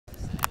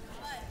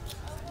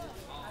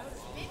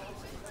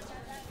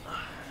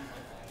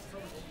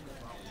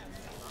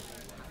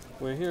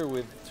We're here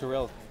with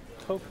Terrell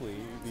Coakley,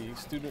 the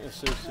Student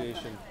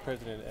Association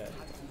President at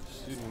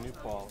SUNY New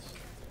Paltz.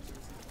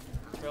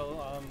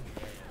 Terrell,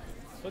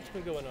 what's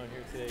been going on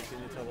here today?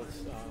 Can you tell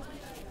us?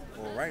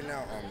 Well, right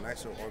now,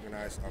 NYSO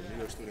organized New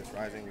York Students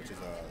Rising, which is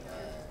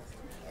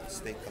a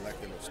state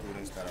collective of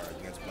students that are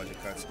against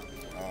budget cuts,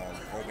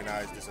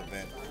 organized this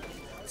event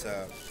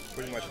to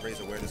pretty much raise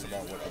awareness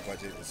about what the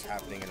budget is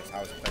happening and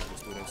how it's affecting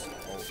students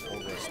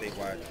over a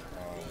statewide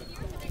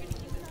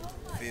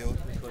field.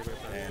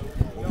 And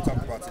what we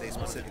talked about today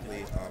specifically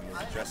is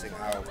addressing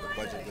how the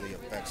budget really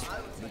affects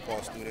New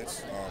Paltz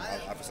students.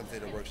 I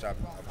facilitated a workshop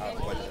of how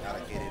the budget is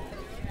allocated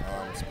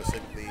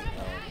specifically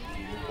to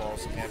New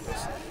Paltz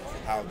campus,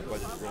 how the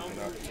budget is broken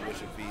up,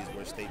 tuition fees,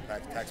 where state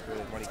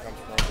taxpayer money comes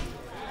from,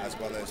 as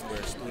well as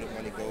where student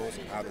money goes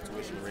and how the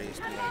tuition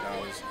raised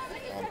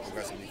 $300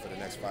 progressively for the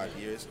next 5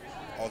 years.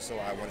 Also,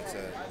 I wanted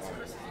to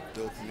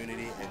build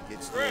community and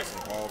get students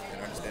involved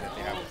and understand that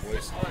they have a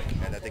voice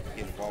and that they can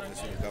get involved in the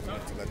student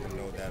government to let them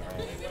know that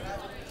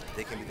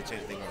they can be the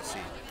change they want to see.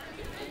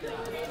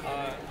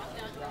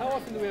 How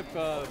often do we have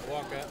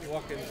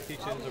walk-in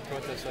teach-ins or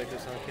protests like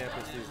this on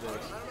campus these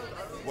days?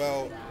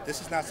 Well,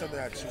 this is not something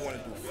that you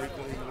want to do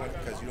frequently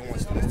because you don't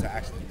want students to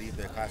actually leave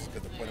their classes,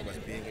 because the point of us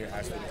being here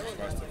as students is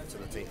for us to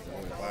facilitate and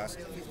go to class.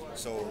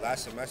 So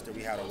last semester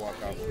we had a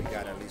walkout where we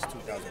got at least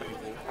 2,000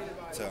 people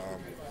to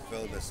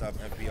fill the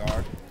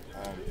sub-NPR.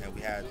 And we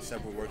had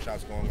several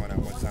workshops going on at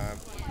one time.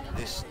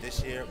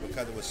 This year,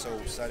 because it was so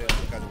sudden,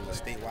 because it was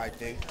a statewide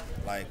thing,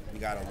 like we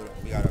got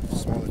a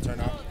smaller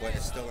turnout, but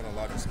it's still on a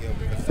larger scale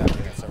because it's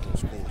happening at several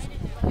schools.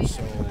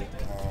 So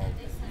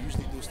we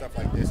usually do stuff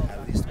like this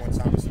at least one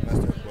time a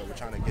semester, but we're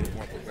trying to get it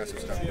more progressive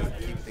so that we can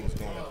keep things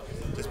going.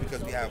 Just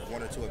because we have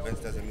one or two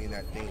events doesn't mean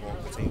that things won't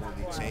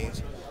continually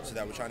change. So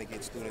that we're trying to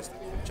get students,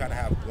 we're trying to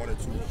have one or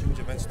two huge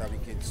events so that we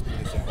get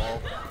students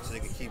involved so they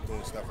can keep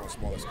doing stuff on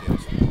smaller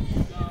scales.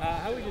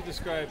 How would you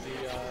describe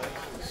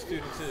the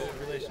students'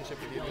 relationship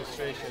with the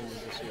administration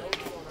this year?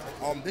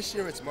 This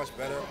year it's much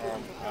better.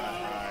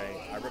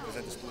 I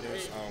represent the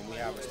students. We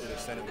have a student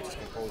senate which is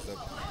composed of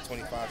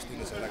 25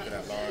 students elected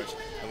at large,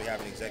 and we have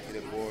an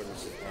executive board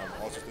which is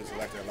also students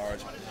elected at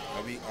large.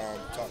 And we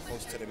talk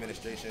close to the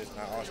administrations, and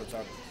I also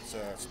talk to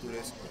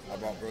students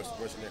about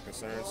voicing their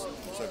concerns.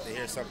 So if they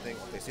hear something,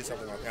 if they see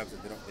something on campus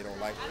that they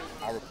don't like,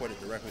 I'll report it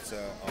directly to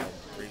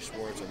Ray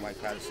Schwartz or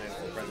Mike Patterson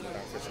or President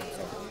Don Christian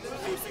himself.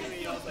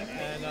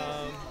 And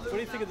what do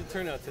you think of the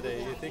turnout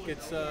today? Do you think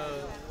it's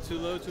too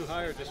low, too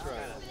high, or just right?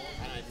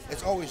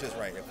 It's always just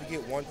right. If we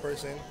get one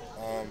person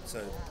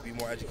to be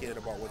more educated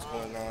about what's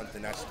going on,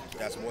 then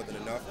that's more than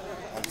enough.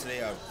 Today,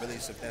 a really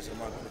substantial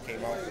amount of people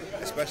came out,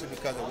 especially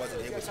because it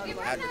wasn't able to be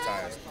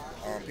advertised.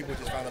 People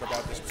just found out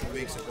about this 2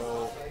 weeks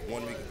ago,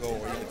 1 week ago,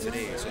 or even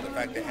today. So the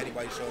fact that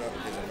anybody showed up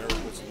is a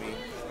miracle to me.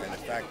 And the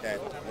fact that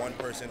one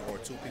person or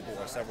two people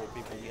or several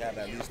people, we have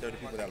at least 30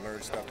 people that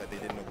learned stuff that they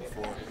didn't know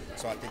before.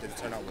 So I think that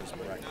the turnout was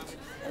miraculous.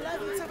 I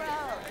love you,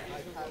 Terrell.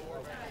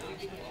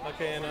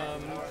 Okay, and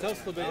tell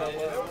us a little bit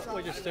about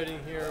what you're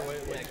studying here,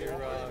 what your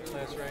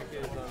class rank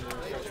is on the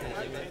freshman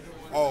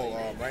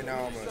team. Right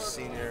now I'm a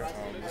senior.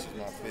 This is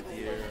my 5th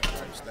year.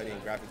 I'm studying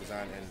graphic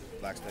design and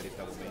Black Studies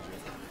double major.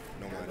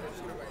 No minor.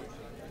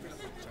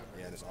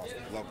 Yeah, that's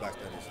awesome. Love Black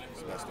Studies.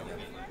 It's the best thing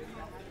ever.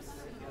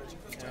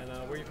 And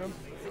where are you from?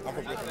 I'm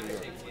from Brooklyn, New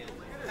York.